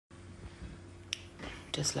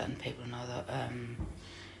Just letting people know that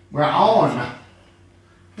we're on.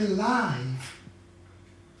 We're live.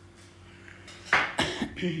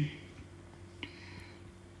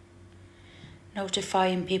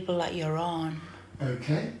 Notifying people that you're on.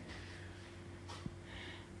 Okay.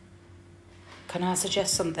 Can I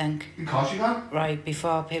suggest something? Of course you can. Right,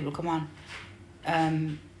 before people come on.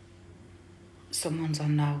 Someone's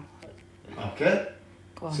on now. Okay.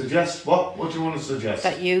 Go on. Suggest what? What do you want to suggest?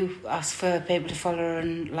 That you ask for people to follow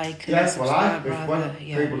and like and Yes, subscribe.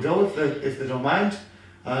 People do if they don't mind.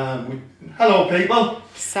 Hello, people.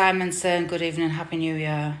 Simon saying good evening, happy New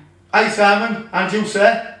Year. Hi, Simon, and you,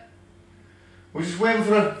 sir. We're just waiting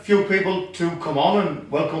for a few people to come on and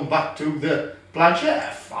welcome back to the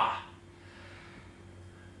Blanchette.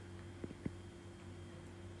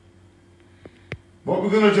 What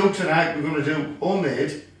we're going to do tonight, we're going to do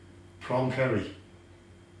homemade prawn curry.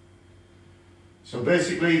 So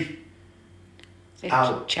basically,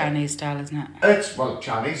 It's Chinese style, isn't it? It's, well,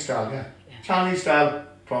 Chinese style, yeah. Chinese style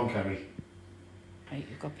prawn curry. Right,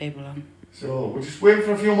 you've got people on. So we're just waiting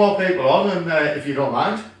for a few more people on, and if you don't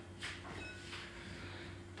mind.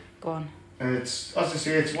 Go on. It's, as I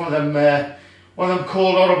say, it's one of them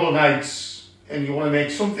cold, horrible nights, and you want to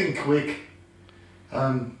make something quick.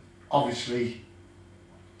 Obviously,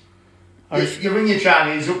 you ring your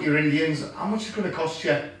Chinese up, your Indians. How much is it going to cost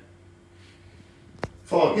you?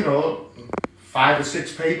 For 5 or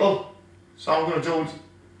 6 people. So I'm going to do it.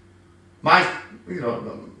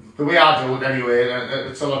 The way I do it anyway.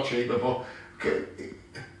 It's a lot cheaper, but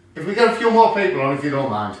if we get a few more people on, if you don't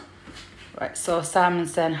mind. Right, so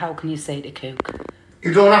Simon's saying, how can you say to cook?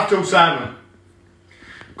 You don't have to, Simon.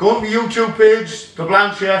 Go on the YouTube page, The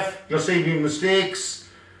Bland Chef. You'll see me mistakes.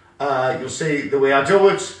 You'll see the way I do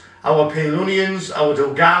it. How I peel onions, how I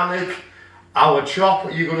do garlic, how I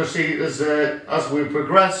chop. You're going to see it as we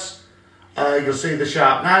progress. You'll see the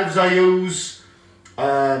sharp knives I use.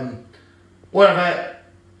 Whatever.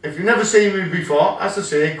 If you've never seen me before, as I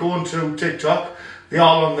say, go on to TikTok. They're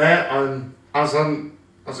all on there, and as I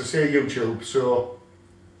say, YouTube. So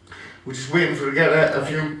we're just waiting to get a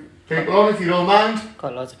few people on, if you don't mind.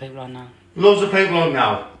 Got loads of people on now. Loads of people on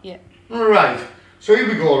now. Yeah. All right. So here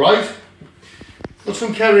we go. Right. Got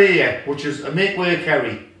some curry here, which is a make-way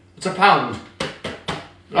curry. It's £1,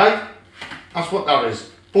 right? That's what that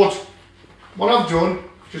is. But what I've done,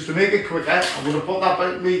 just to make it quicker, I'm going to put that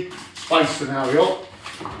back in the spice scenario.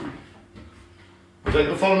 Would you like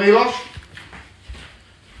to follow me, Losh?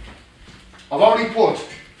 I've already put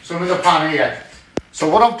some in the pan here. So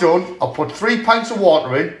what I've done, I've put 3 pints of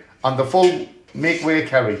water in and the full make-way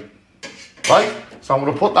curry. Right? So I'm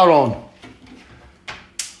going to put that on.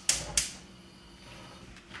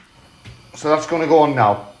 So that's going to go on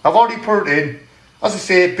now. I've already put it in. As I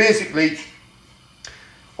say, basically,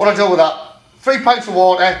 what I do with that, 3 pints of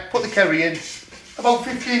water, put the curry in, about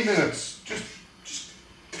 15 minutes. Just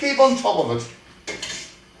keep on top of it.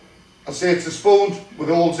 I say it's a spoon with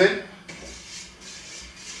holes in.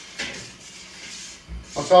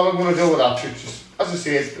 That's all I'm going to do with that. Just, as I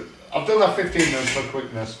say, I've done that 15 minutes for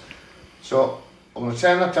quickness. So I'm going to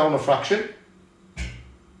turn that down a fraction.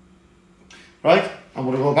 Right, I'm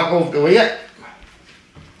going to go back over to here.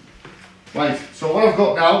 Right, so what I've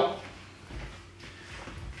got now,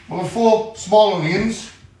 I've got 4 small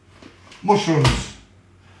onions, mushrooms,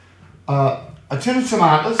 a tin of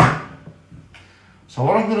tomatoes. So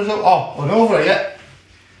what I'm going to do, and over here,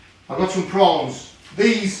 I've got some prawns.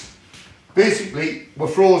 These, basically, were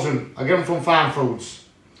frozen. I get them from Farm Foods.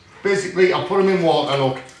 Basically, I put them in water,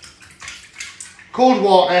 look. Cold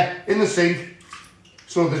water in the sink,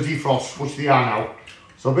 so they defrost, which they are now.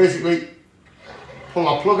 So basically, pull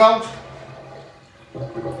that plug out, and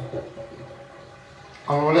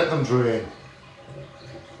I'll let them drain.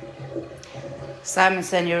 Simon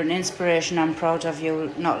saying you're an inspiration. I'm proud of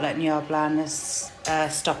you not letting your blindness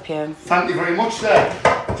stop you. Thank you very much there,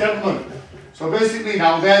 gentlemen. So basically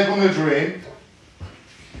now they're going to drain.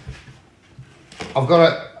 I've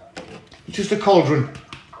got just a cauldron.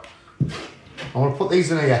 I'm going to put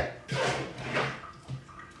these in here.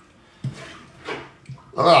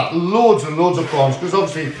 Look at that, loads and loads of prawns, because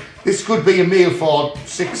obviously this could be a meal for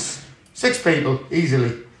six people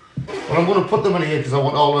easily. But I'm going to put them in here because I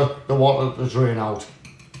want all the water to drain out.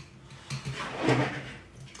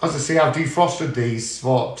 As I say, I've defrosted these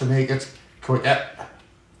to make it quicker.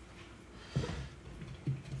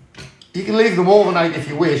 You can leave them overnight if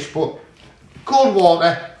you wish, but cold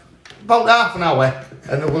water, about half an hour,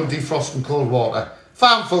 and they will defrost in cold water.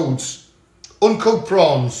 Farm Foods, uncooked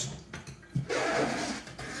prawns.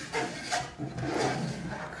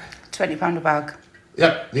 £20 a bag.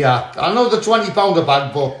 Yep, they are. I know they're £20 a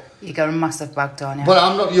bag, but You got a massive bag, don't you? But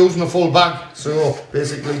I'm not using a full bag, so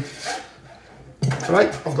basically,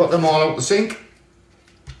 right, I've got them all out the sink.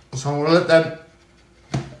 So I'm going to let them,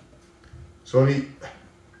 sorry,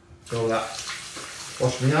 go that,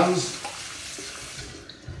 wash my hands.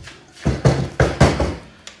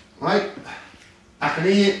 Right, I can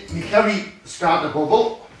hear my curry start to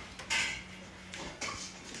bubble.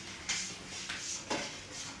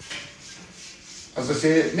 As I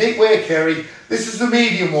say, make way curry. This is the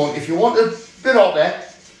medium one. If you want a bit hotter, add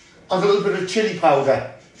a little bit of chilli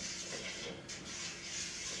powder.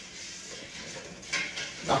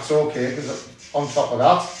 That's okay, because on top of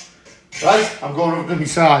that. Right, I'm going up to my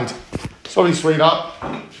side. Sorry, sweetheart.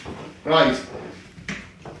 Right.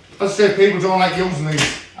 As I say, people don't like using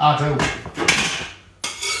these. I do.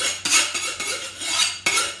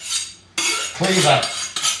 Cleaver.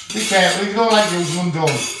 Be careful, if you don't like using them,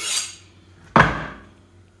 don't.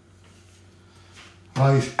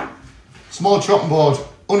 Right. Small chopping board.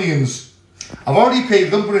 Onions. I've already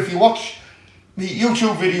peeled them, but if you watch the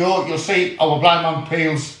YouTube video, you'll see our blind man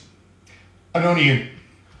peels an onion.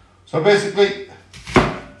 So basically,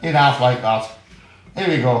 in half like that. Here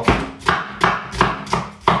we go.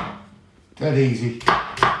 Dead easy.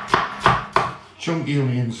 Chunky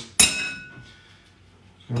onions.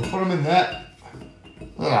 So we'll put them in there.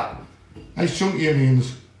 Look at that. Nice chunky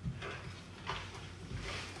onions.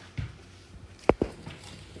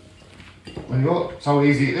 There you go. That's how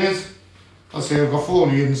easy it is. Let's say I've got 4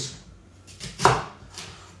 onions.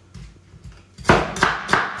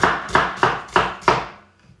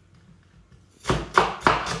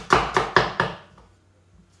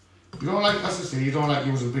 You don't like, as I say, you don't like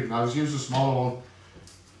using big knives, use a smaller one.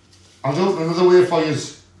 I'll do it another way for you.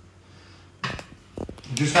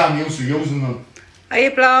 Just I'm used to using them. Are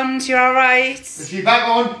you blonde? You alright? Is she back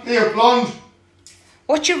on? Here, blonde.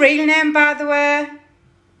 What's your real name, by the way?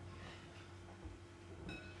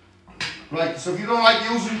 Right, so if you don't like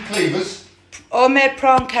using cleavers, Homemade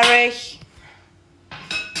prawn curry.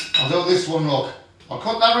 I'll do this one, look. I'll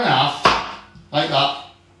cut that in half, like that.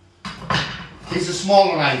 It's a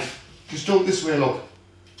smaller knife. Just do it this way, look.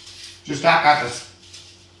 Just hack at it.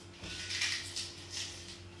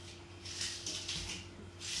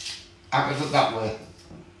 Hack at it that way.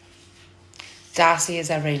 Darcy is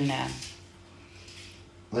her real name.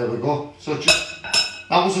 There we go. So just,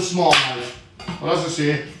 that was a small knife. But as I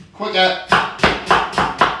say, quicker,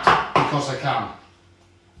 because I can.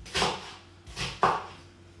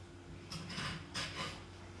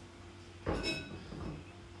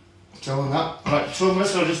 Telling that. Right, 2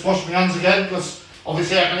 minutes, I'll just wash my hands again, because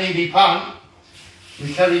obviously I can eat my pan,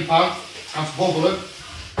 my curry pan, that's bubbling.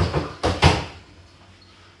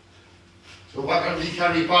 So back on the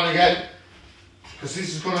curry pan again, because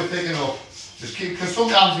this is going to thicken up. Just keep, because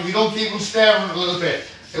sometimes if you don't keep them stirring a little bit,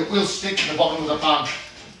 it will stick to the bottom of the pan.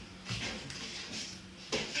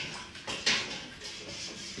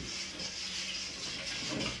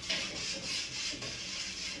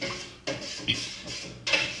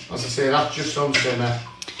 As I say, that's just some simmer.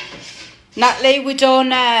 Natalie, we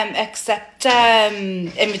don't accept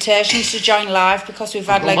invitations to join live because we've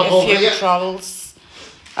had like a few trolls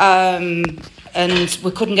and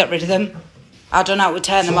we couldn't get rid of them. I don't know how to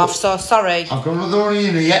turn them off, so sorry. I've got another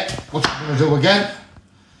onion here. What I'm going to do again.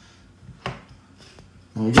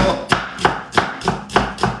 There we go.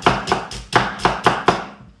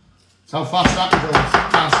 That's how fast that goes.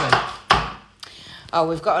 Can't say. Oh,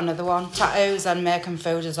 we've got another one. Tattoos and making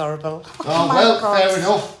food is horrible. Oh well, God. Fair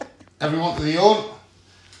enough. Everyone to their own.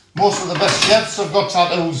 Most of the best chefs have got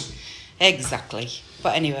tattoos. Exactly.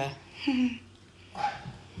 But anyway.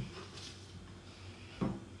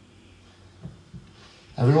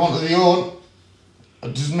 Everyone to their own.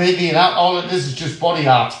 It doesn't make me that. All it is just body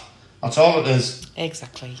art. That's all it is.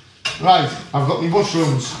 Exactly. Right, I've got my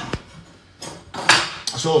mushrooms.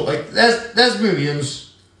 So, like, there's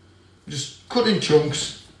millions. Just cut in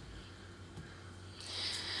chunks.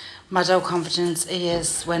 My dog confidence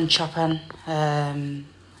is when chopping. So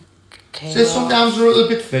sometimes they're a little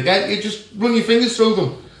bit thicker. You just run your fingers through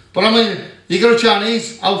them. But I mean, you got a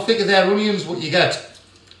Chinese, how thick are their onions, what you get.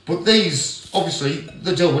 But these, obviously,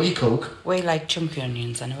 they do when you cook. We like chunky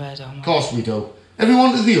onions anyway, don't we? Of course we do.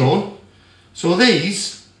 Everyone to their own. So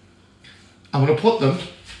these, I'm going to put them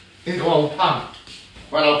into our pan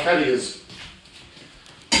where our curry is.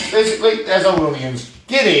 Basically, there's our onions.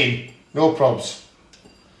 Get in, no probs.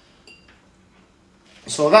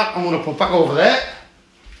 So that I'm going to put back over there.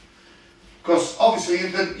 Because obviously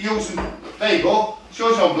you've been using, there you go,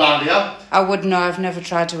 shows how bland I am. I wouldn't know, I've never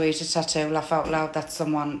tried to eat a tattoo. Laugh out loud, that's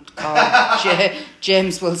someone called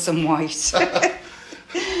James Wilson White.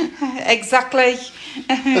 Exactly.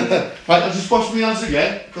 Right, I'll just wash my hands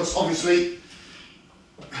again, because obviously,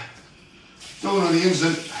 don't onions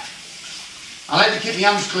and I like to keep my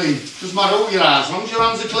hands clean. Doesn't matter who you are, as long as your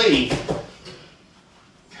hands are clean.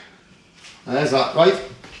 There's that, right?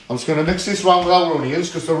 I'm just going to mix this round with our onions,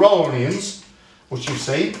 because the raw onions, which you've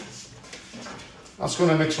seen, that's going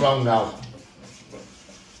to mix round now.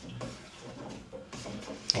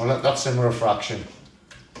 I'll let that simmer a fraction.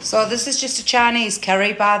 So this is just a Chinese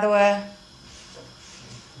curry, by the way.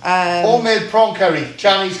 Homemade prawn curry,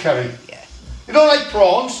 Chinese curry. Yeah. You don't like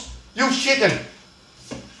prawns? Use chicken.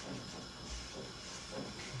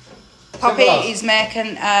 Poppy is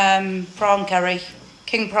making prawn curry,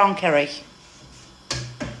 king prawn curry.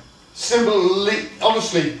 Simple,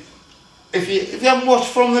 honestly. If you haven't watched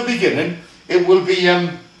from the beginning, it will be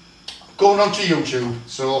going onto YouTube.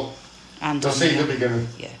 So And you'll see the beginning.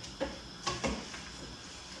 Yeah.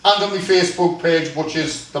 And on my Facebook page, which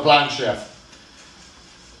is The Blind Chef.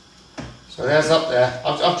 So there's up there.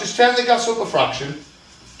 I've just turned the gas up a fraction.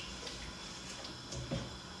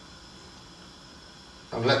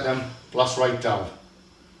 And let them blast right down.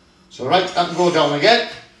 So right, that can go down again.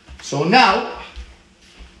 So now,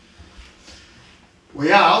 we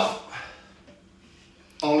have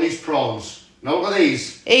all these prawns. Now look at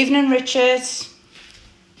these. Evening, Richard.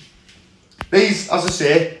 These, as I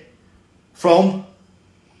say, from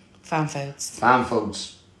Farm Foods. Farm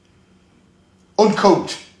Foods.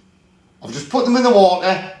 Uncooked. I've just put them in the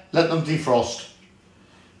water, let them defrost.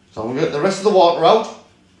 So I'm going to get the rest of the water out.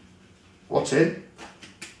 What's in?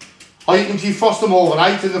 Or you can defrost them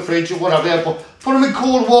overnight in the fridge or whatever, but put them in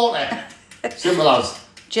cold water. Simple as.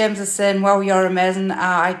 James is saying, wow, you're amazing.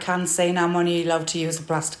 I can't say now, I'm only allowed to use a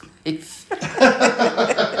plastic knife.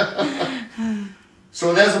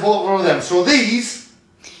 So there's a bottle of them. So these...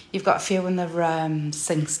 You've got a few in the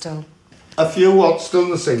sink still. A few what? Still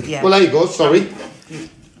in the sink? Yeah. Well, there you go, sorry.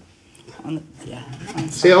 Yeah.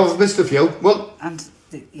 See, I've missed a few. Well...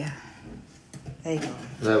 Yeah. There you go.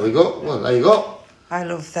 There we go. Well, there you go. I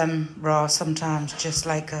love them raw sometimes, just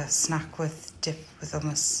like a snack with dip with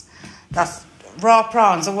hummus. That's raw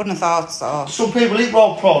prawns, I wouldn't have thought so. Some people eat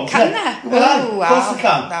raw prawns. Can yeah. they? Well, of course they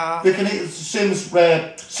can. No. They can eat the same as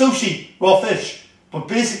sushi, raw fish. But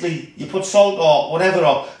basically, you put salt or whatever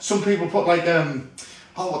on. Some people put like,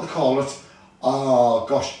 what they call it? Oh,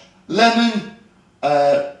 gosh. Lemon,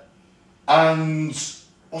 and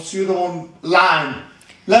what's the other one? Lime.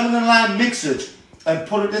 Lemon and lime, mix it and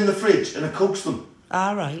put it in the fridge and it cooks them.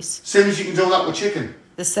 All right. Same as you can do that with chicken.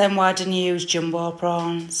 The same, why didn't you use jumbo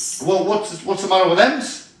prawns? Well, what's the matter with them?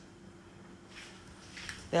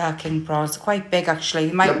 They are king prawns. They're quite big, actually.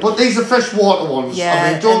 You might... Yeah, but these are freshwater ones. Yeah,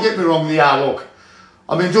 I mean, don't get me wrong, they are, look.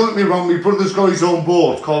 I mean, don't get me wrong, my brother's got his own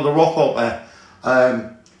boat called the Rock Hopper.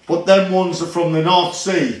 But them ones are from the North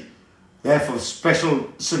Sea. They're for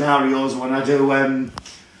special scenarios when I do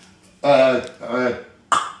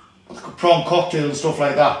prawn cocktail and stuff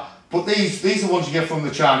like that. But these are ones you get from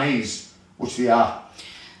the Chinese, which they are.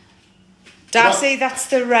 Darcy, that's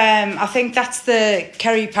the I think that's the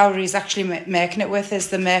curry powder he's actually making it with. Is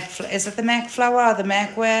it the make flour or the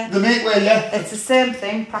make way? The make way, yeah. It's the same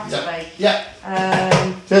thing, practically. Yeah.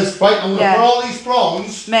 Just right. I'm going to put all these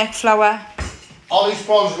prawns. Make flour. All these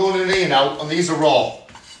prawns are going in here now, and these are raw.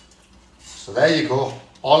 So there you go.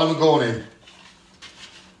 All of them are going in.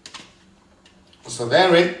 So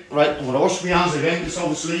they're in. Right, I'm going to wash my hands again, because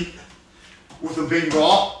obviously, with them being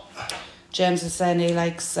raw. James is saying he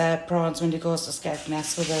likes prawns when he goes to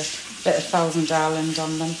Skegness with a bit of Thousand Island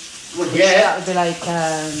on them. Well, yeah. That would be like...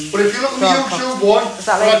 but if you look at the YouTube one,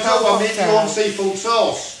 I make my own seafood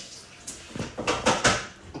sauce.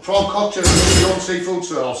 A prawn cocktail is my own seafood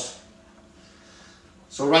sauce.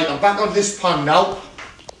 So right, I'm back on this pan now.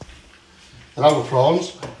 And have the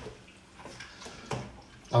prawns.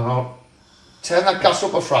 And I'll turn that gas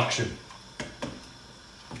up a fraction.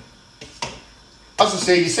 As I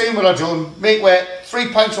say, you see what I've done. Make wet, 3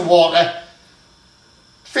 pints of water,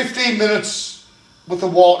 15 minutes with the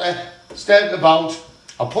water, stir it about.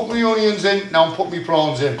 I'll put my onions in, now I'll put my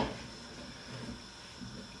prawns in.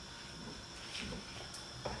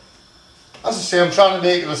 As I say, I'm trying to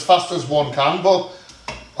make it as fast as one can, but...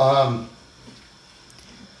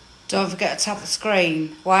 Don't forget to tap the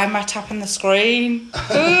screen. Why am I tapping the screen?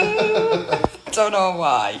 Don't know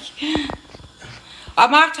why.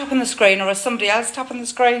 Am I tapping the screen or is somebody else tapping the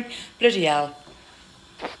screen? Bloody hell.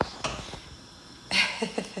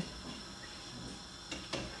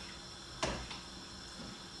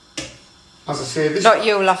 As I say, this... Not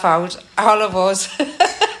you, laugh out. All of us.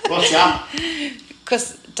 What's that?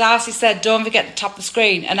 Because Darcy said, don't forget to tap the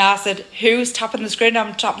screen. And I said, who's tapping the screen?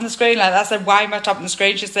 I'm tapping the screen. Like that. I said, why am I tapping the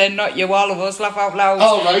screen? She said, not you, all of us. Laugh out loud.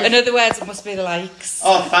 Oh, right. In other words, it must be the likes.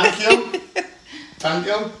 Oh, thank you. Thank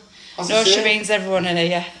you. No, she means everyone in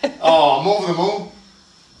here. Oh, I'm over the moon.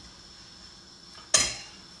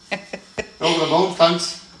 Over the moon,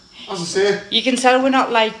 thanks. As I say. You can tell we're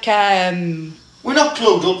not like... we're not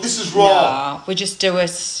clued up, this is raw. No, we just do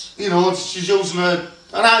it. You know, she's using an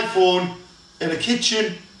iPhone in a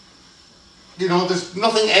kitchen. You know, there's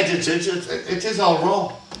nothing edited, it is all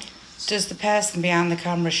raw. Does the person behind the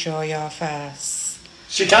camera show your face?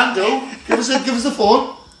 She can do. Give us the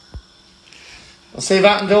phone. I'll see if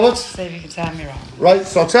I can do it. See if you can turn me around. Right,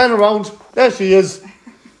 so turn around. There she is.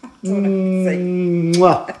 There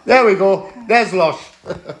we go. There's Lush.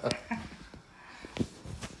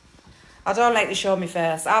 I don't like to show my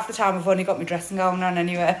face. Half the time I've only got my dressing gown on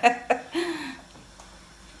anyway.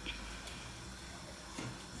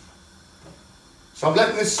 So I'm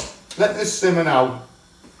letting this simmer now.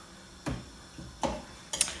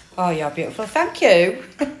 Oh, you're beautiful. Thank you.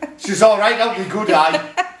 She's all right now, you good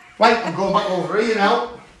eye. Right, I'm going back over here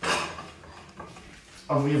now.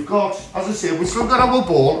 And we've got, as I say, we've still got our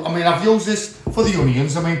bowl. I mean, I've used this for the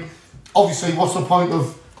onions. I mean, obviously, what's the point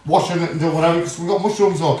of washing it and doing whatever? Because we've got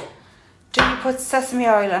mushrooms, look. Do you put sesame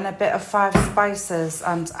oil and a bit of 5 spices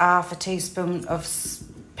and half a teaspoon of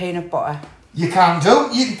peanut butter? You can do.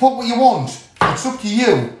 You can put what you want. It's up to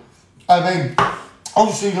you. I mean,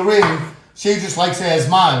 obviously, Lorraine, she just likes hers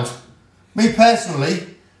mild. Me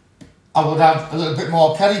personally, I would add a little bit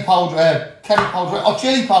more curry powder or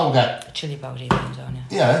chili powder. Chili powder, don't you?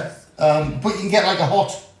 Yeah, but you can get like a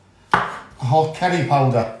hot curry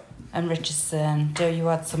powder. And Richardson, do you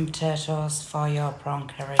add some potatoes for your prawn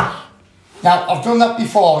curry? Now, I've done that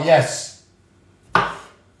before, yes.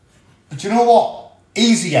 But you know what?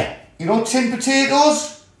 Easier. You know tin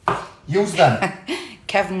potatoes? Use them.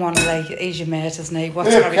 Kevin wanted like, he's your mate, isn't he?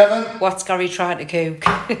 Kevin. What's Gary trying to cook?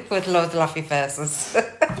 With loads of laughy faces.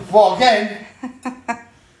 Well, again,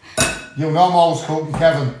 you know I'm always cooking,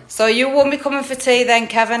 Kevin. So you won't be coming for tea then,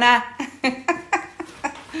 Kevin, eh?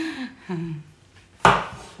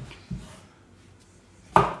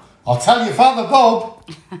 I'll tell you, Father Bob.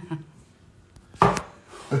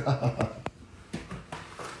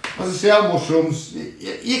 As I say, our mushrooms,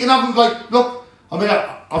 you can have them like, look, I mean,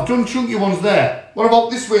 I've done chunky ones there. What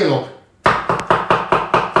about this way, look?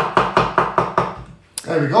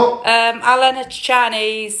 There we go. Alan, it's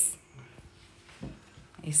Chinese.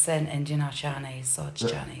 He's saying Indian or Chinese, so it's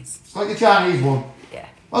Chinese. It's like a Chinese one. Yeah.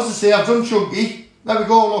 As I say, I've done chunky. There we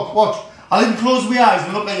go, look, watch. I'll even close my eyes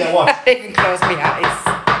and look at you, watch. I even close my eyes.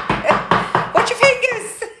 Watch your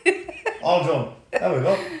fingers. All done. There we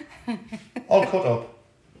go. All cut up.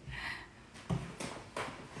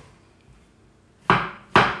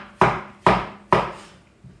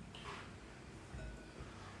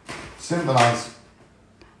 Simple as.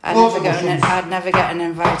 I'd never get an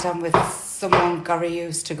invite on with someone Gary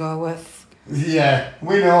used to go with. Yeah,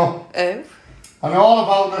 we know. Oh. I know all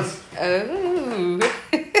about it. Oh.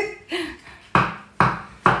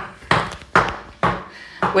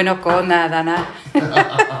 We're not going there then, eh?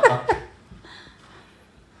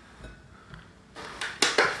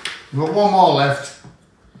 We've got one more left.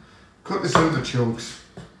 Cut this into chunks.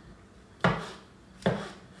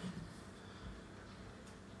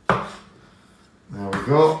 There we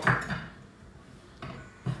go.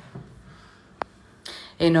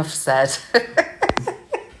 Enough said.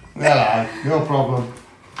 Yeah, no problem.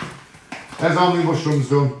 There's how many mushrooms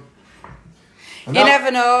done. And you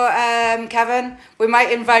never know, Kevin. We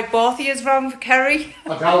might invite both of you round for curry.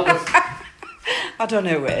 I doubt it. I don't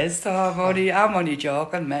know who it is, so I'm only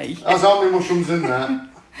joking, me. There's how many mushrooms in there.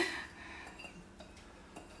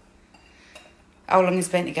 How long has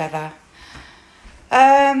been together?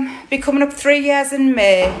 Be coming up 3 years in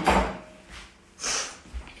May.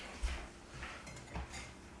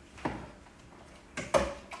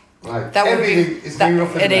 Right. That would Everything be. is being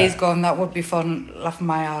rough in It there. is gone. That would be fun. Laughing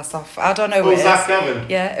my ass off. I don't know who it Who's is. that, Kevin?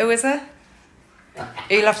 Yeah, who is it?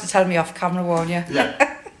 You'll have to tell me off camera, won't you?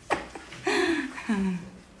 Yeah.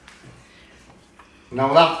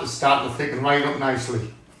 Now that is starting to thicken right up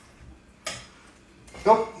nicely.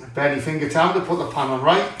 Oh, barely finger time to put the pan on,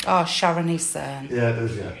 right? Oh, Sharon, he's saying. Yeah, it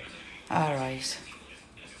is, yeah. All right.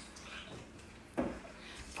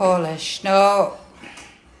 Polish. No.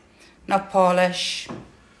 Not Polish.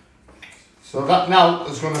 So that now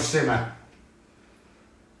is going to simmer.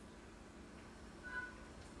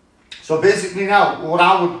 So basically now, what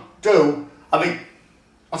I would do, I mean,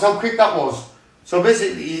 that's how quick that was. So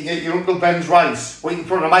basically you get your Uncle Ben's rice, what you can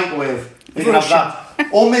put in a microwave, you can have that.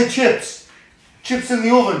 Homemade chips. chips in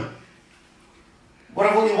the oven.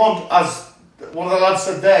 Whatever you want, as one of the lads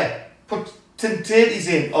said there. Put tin tatties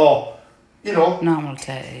in, or, you know. Normal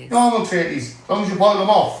tatties. Normal tatties, as long as you boil them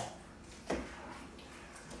off.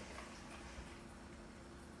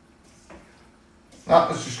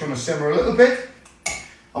 That is just going to simmer a little bit.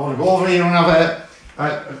 I want to go over here and have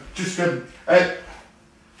just a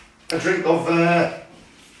drink of my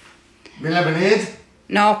lemonade.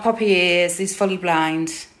 No, Poppy is. He's fully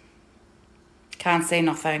blind. Can't say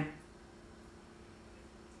nothing.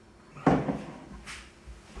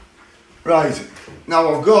 Right,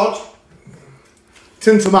 now I've got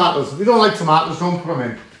tin tomatoes. If you don't like tomatoes, don't put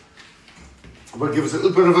them in. But give us a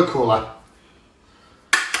little bit of a colour.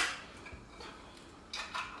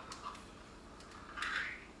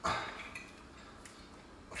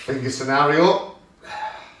 Finger scenario.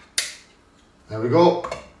 There we go.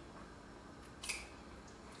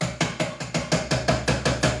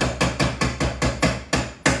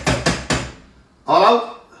 All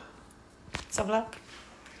out? Let's have a look.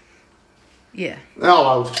 Yeah. They're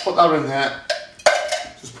all out. Put that in there.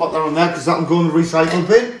 Just put that in there because that will go in the recycle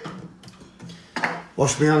bin.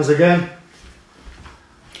 Wash my hands again.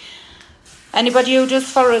 Anybody who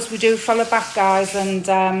does follow us, we do follow back, guys, and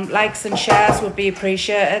likes and shares would be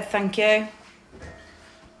appreciated. Thank you.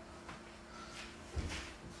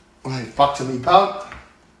 Right, back to me, pal.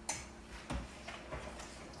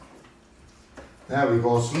 There we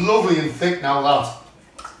go. It's lovely and thick now, that.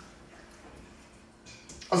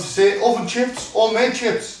 As I say, oven chips, homemade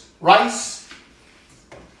chips, rice.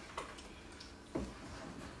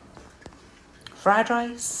 Fried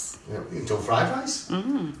rice. Yeah, you can do fried rice.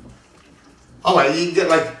 Mm. Oh, well, you can get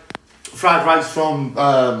like fried rice from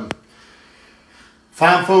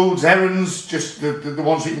Farm Foods, Errands, just the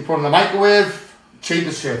ones you can put in the microwave. Cheap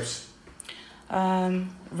as chips.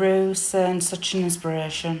 Rue saying such an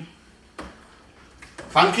inspiration.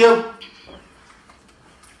 Thank you.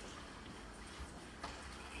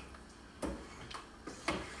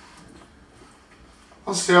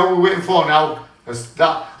 I'll see what we're waiting for now. Is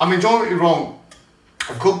that, I mean, don't get me wrong,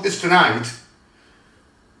 I've cooked this tonight.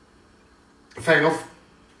 Fair enough.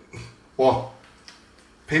 What?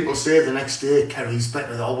 People say the next day, curry's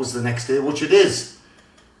better than always the next day, which it is.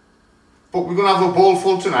 But we're going to have a bowl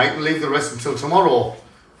full tonight and leave the rest until tomorrow.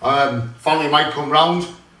 Family might come round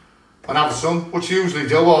and have some, which you usually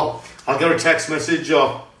do, or I'll get a text message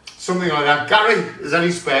or something like that. Gary, is there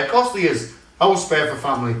any spare? Of course there is. I was spare for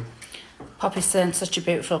family. Poppy's saying such a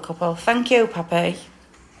beautiful couple. Thank you, Poppy.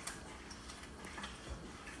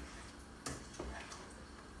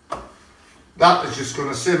 That is just going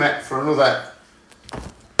to simmer for another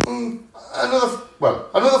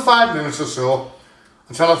 5 minutes or so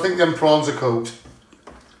until I think them prawns are cooked.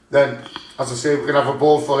 Then, as I say, we're going to have a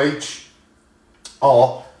bowl full each.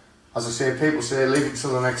 Or, as I say, people say leave it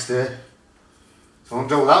till the next day. So I'll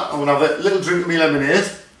do that. I'm going to have a little drink of my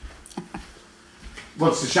lemonade.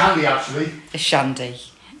 What's the shandy actually? A shandy.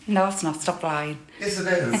 No, it's not. Stop lying. Yes, it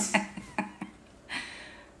is.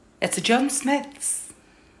 It's a John Smith's.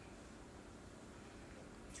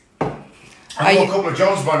 I know a couple of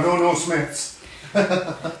Johns, but no Smiths.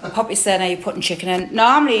 Poppy saying, are you putting chicken in?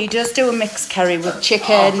 Normally he does do a mixed curry with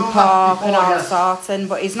chicken, pork and all sorts in,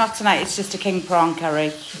 but he's not tonight, it's just a king prawn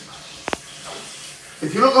curry.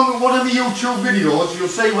 If you look on one of the YouTube videos, you'll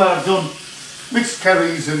see where I've done mixed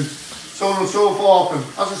curries and so on and so forth. And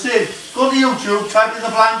as I say, go to YouTube, type in the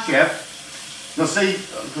Blind Chef, you'll see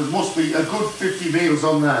there must be a good 50 meals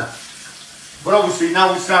on there. But obviously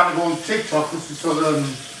now we're starting to go on TikTok, which is sort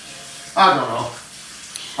of, I don't know,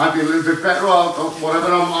 might be a little bit better or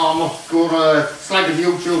whatever. I'm not going to slagging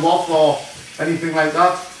YouTube off or anything like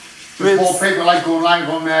that. There's more people like going live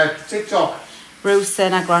on TikTok. Ruth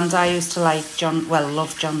saying her granddad used to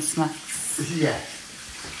love John Smith. Yeah.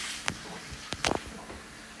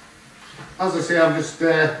 As I say, I'm just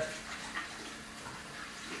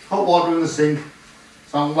hot water in the sink,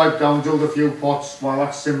 so I'm wipe down, do the few pots while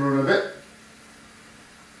that's simmering a bit.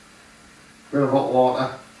 Bit of hot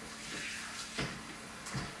water.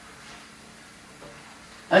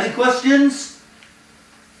 Any questions?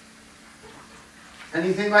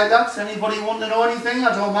 Anything like that? Anybody want to know anything?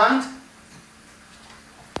 I don't mind.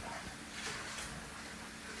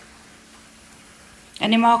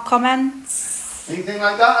 Any more comments? Anything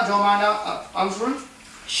like that? I don't mind answering.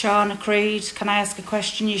 Shauna Creed, can I ask a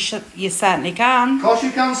question? You certainly can. Of course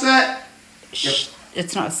you can, sir. Yep.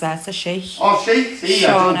 It's not a sir, it's a she. Oh, she? See,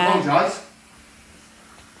 I don't apologise.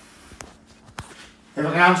 If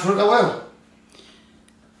I can answer it, I will.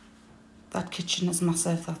 That kitchen is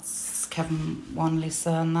massive. That's Kevin Wanley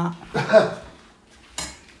saying that.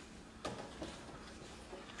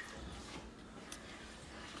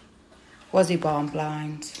 Was he born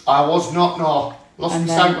blind? I was not, no. Lost my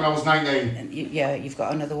sight when I was 19. Yeah, you've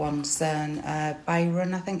got another one saying,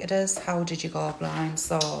 Byron, I think it is. How did you go blind?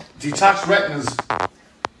 So detached retinas.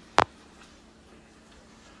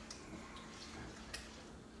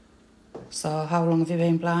 So how long have you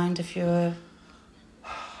been blind if you were...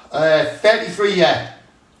 33, yeah.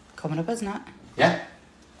 Coming up, isn't it? Yeah.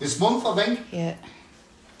 This month, I think. Yeah.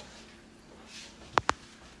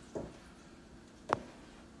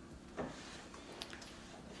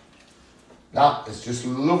 That is just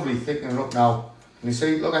lovely thickening up now. Can you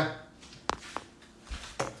see? Look at.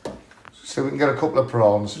 So we can get a couple of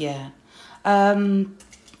prawns. Yeah.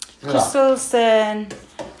 Crystal's saying,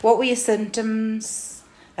 what were your symptoms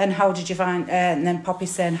and how did you find... and then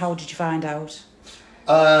Poppy's saying, how did you find out?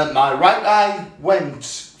 My right eye went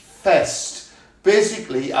first.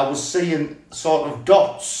 Basically, I was seeing sort of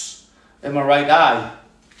dots in my right eye.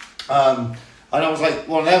 And I was like,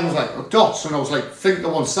 one of them was like dots, and I was like, thinking to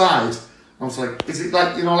one side. I was like, is it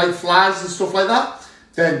like, you know, like flies and stuff like that?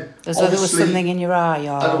 Then As though there was something in your eye,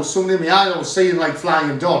 or... there was something in my eye, I was seeing like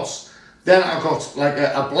flying dots. Then I got like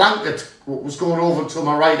a blanket was going over to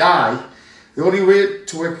my right eye. The only way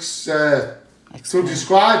to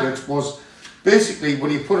describe it was basically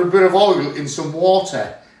when you put a bit of oil in some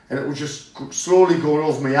water and it was just slowly going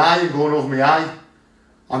over my eye and going over my eye.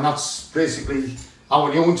 And that's basically how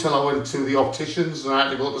I knew until I went to the opticians and I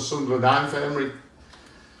had to go to Sunderland Eye Infirmary.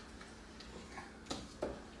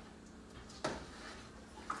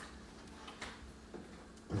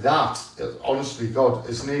 That, honestly, God,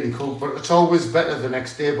 is nearly cooked, but it's always better the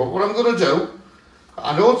next day. But what I'm going to do,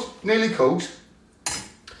 I know it's nearly cooked,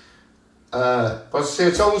 but I say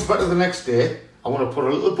it's always better the next day. I want to put a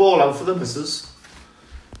little bowl out for the missus,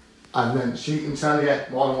 and then she can tell you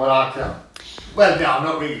more than what I can. Well, no,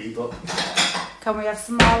 not really, but... Can we have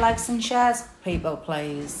some more likes and shares, people,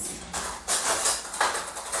 please?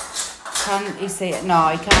 Can you see it? No,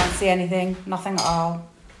 you can't see anything. Nothing at all.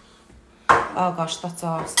 Oh gosh, that's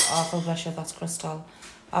awful, bless you, that's Crystal.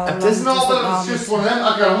 It isn't all, but it's just one of them.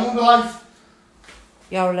 I get on with my life.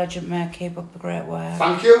 You're a legend, mate. Keep up the great work.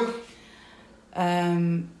 Thank you.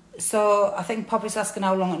 So I think Poppy's asking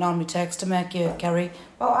how long it normally takes to make your curry.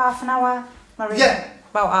 About half an hour, Maria? Yeah.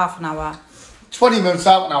 About half an hour. 20 minutes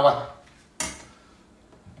out an hour.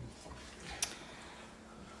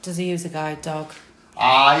 Does he use a guide dog?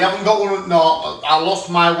 I haven't got one, no. I lost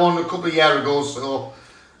my one a couple of years ago, so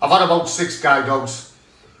I've had about 6 guide dogs.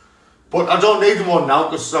 But I don't need one now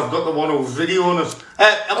because I've got the one who's videoing it.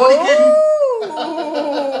 I'm only kidding.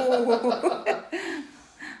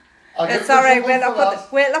 It's alright, wait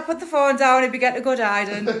till I put the phone down if you get a good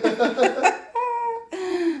hiding.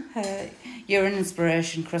 You're an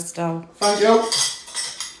inspiration, Crystal. Thank you.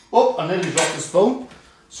 Oh, I nearly dropped the spoon.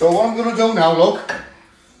 So what I'm going to do now, look.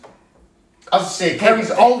 As I say,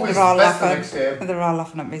 Kerry's always the best the next day. They're all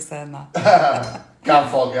laughing at me saying that. Can't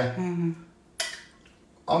fault you.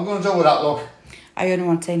 I'm going to do with that, look. I only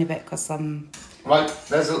want a teeny bit because I'm... Right,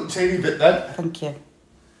 there's a little teeny bit then. Thank you.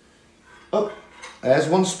 Oh, there's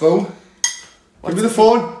 1 spoon. Give me the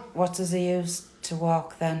phone. What does he use to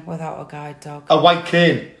walk then without a guide dog? A white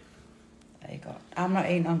cane. There you go. I'm not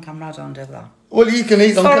eating on camera, I don't do that. Well, you can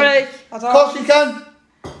eat on camera. Sorry, I don't. Of course you can.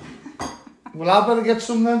 Well, I better get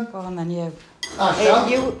some then. Go on then, you.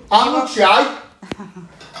 I'm not shy.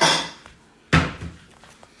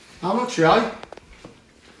 I'm not shy.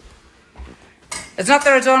 It's not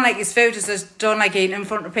that I don't like his food, it's just I don't like eating in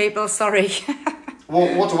front of people, sorry.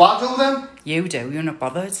 Well, what do I do then? You do, you're not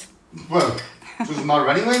bothered. Well, it doesn't matter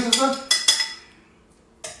anyway, does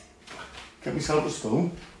it? Get myself a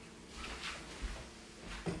spoon.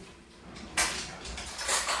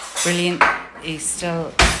 Brilliant. He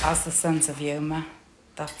still has the sense of humour.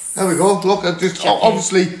 That's... There we go. Look,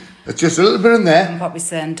 obviously, it's just a little bit in there. And Poppy's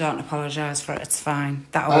saying, don't apologise for it, it's fine.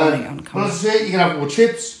 That'll want it on camera. Well, as I say, you can have it with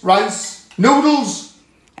chips, rice, noodles.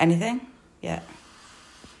 Anything? Yeah.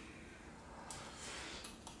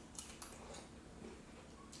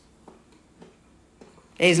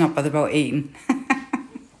 He's not bothered about eating.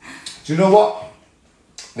 Do you know what?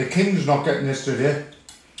 The king's not getting this today.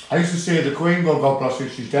 I used to say the queen, God bless her,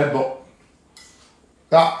 she's dead, but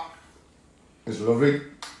that is lovely.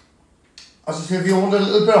 As I say, if you want a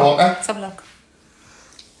little bit hotter. Let's have a look.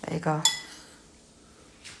 There you go.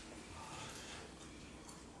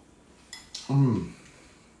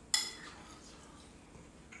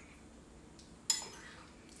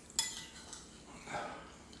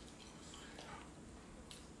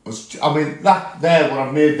 I mean, that there, what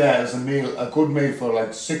I've made there is a good meal for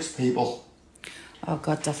like 6 people. Oh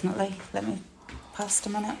God, definitely. Let me pass a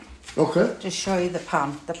minute. Okay. Just show you the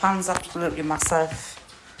pan. The pan's absolutely massive.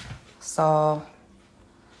 So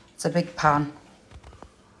it's a big pan.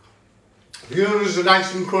 The others are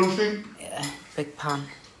nice and crunchy. Yeah, big pan.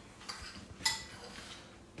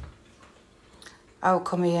 How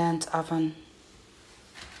come you ain't having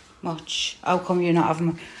much? How come you're not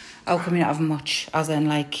having? How come you're not having much? As in,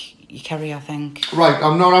 like, you carry, I think. Right,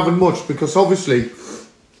 I'm not having much because obviously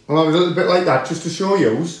I'll have a little bit like that just to show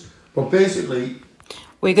you. But basically,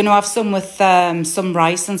 we're going to have some with some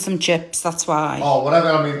rice and some chips. That's why. Oh,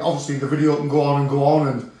 whatever. I mean, obviously the video can go on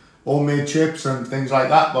and homemade chips and things like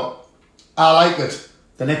that. But I like it.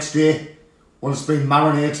 The next day, when it's been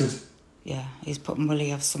marinated. Yeah, will he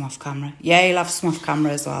have some off camera? Yeah, he'll have some off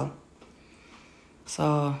camera as well.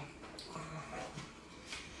 So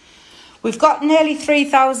we've got nearly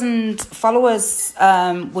 3,000 followers,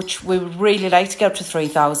 which we would really like to get up to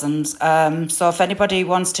 3,000. So if anybody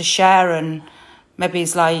wants to share and maybe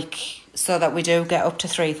it's like so that we do get up to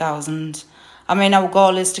 3,000. I mean, our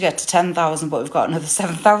goal is to get to 10,000, but we've got another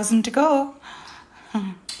 7,000 to go.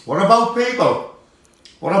 What about people?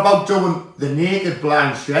 What about doing the naked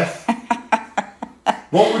blind chef?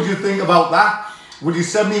 What would you think about that? Would you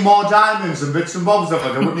send me more diamonds and bits and bobs if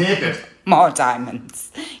I do it naked? More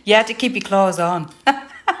diamonds. You had to keep your clothes on.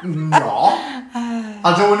 No.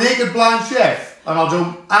 I'll do a naked blind chef and I'll do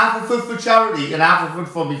half of it for charity and half of it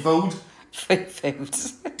for me food. Food.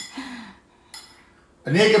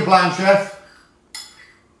 A naked blind chef.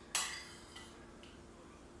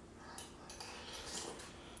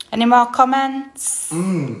 Any more comments?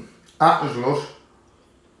 That was lush.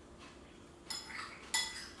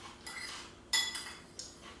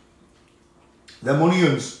 Them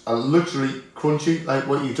onions are literally crunchy, like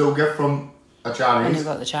what you do get from a Chinese. When you've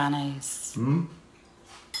got the Chinese.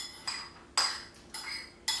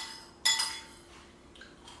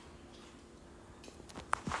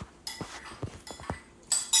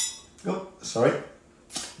 Oh, sorry.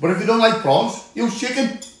 But if you don't like prawns, use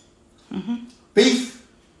chicken, beef,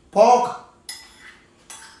 pork.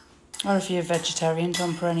 Or if you're a vegetarian,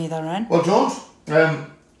 don't put any of that in. Well, don't.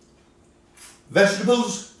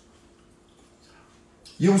 Vegetables.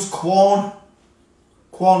 Use corn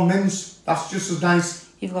mince. That's just as nice.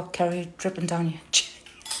 You've got curry dripping down your chin.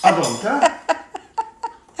 I don't care.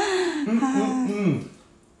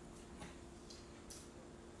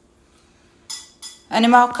 Any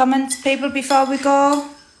more comments, people, before we go?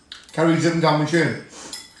 Curry dripping down my chin.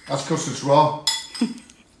 That's because it's raw.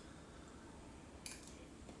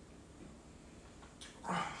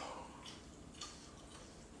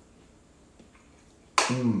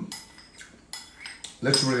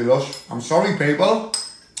 Literally lush. I'm sorry, people,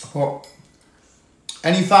 but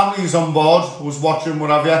any families on board who's watching,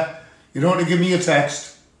 whatever, you don't want to give me a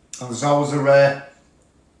text, and there's always a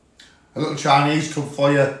little Chinese tub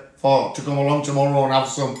for you to come along tomorrow and have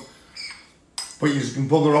some. But you can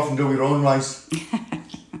bugger off and do your own rice.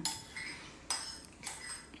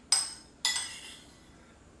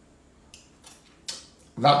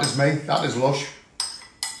 That is me. That is lush.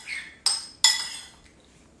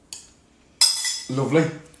 Lovely.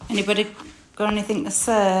 Anybody got anything to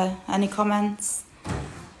say? Any comments?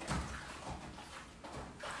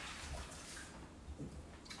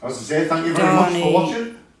 As I say, thank you very much for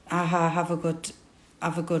watching. Have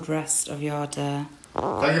a good rest of your day.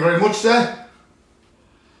 Thank you very much, sir.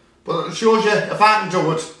 But it shows you, if I can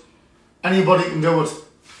do it, anybody can do it.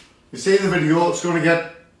 You see the video, it's going to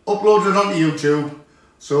get uploaded onto YouTube.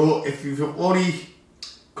 So if you've only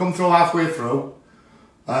come through halfway through,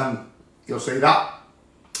 you'll see that.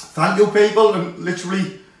 Thank you, people, and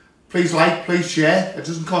literally, please like, please share. It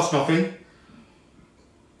doesn't cost nothing.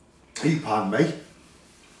 Pardon me.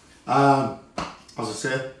 As I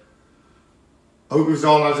say, I hope you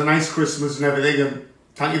all had a nice Christmas and everything, and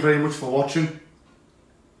thank you very much for watching.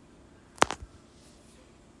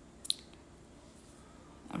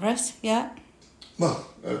 Rest, yeah. Well,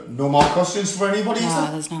 no more questions for anybody, is No,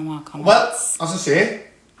 there? there's no more comments. Well, as I say,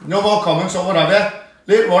 no more comments or whatever.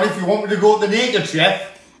 Later on, if you want me to go to the naked chef,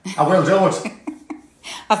 I will do it.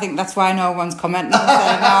 I think that's why no one's commenting.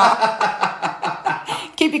 Saying, no.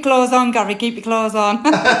 Keep your clothes on, Gary, keep your clothes on.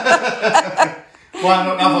 Why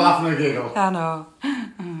not have a laugh and a giggle? I know.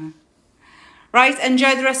 Right,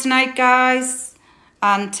 enjoy the rest of the night, guys.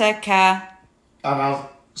 And take care. And I'll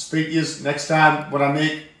speak to you next time when I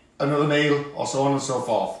make another meal or so on and so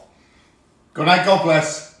forth. Good night, God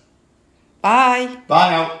bless. Bye. Bye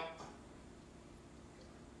now.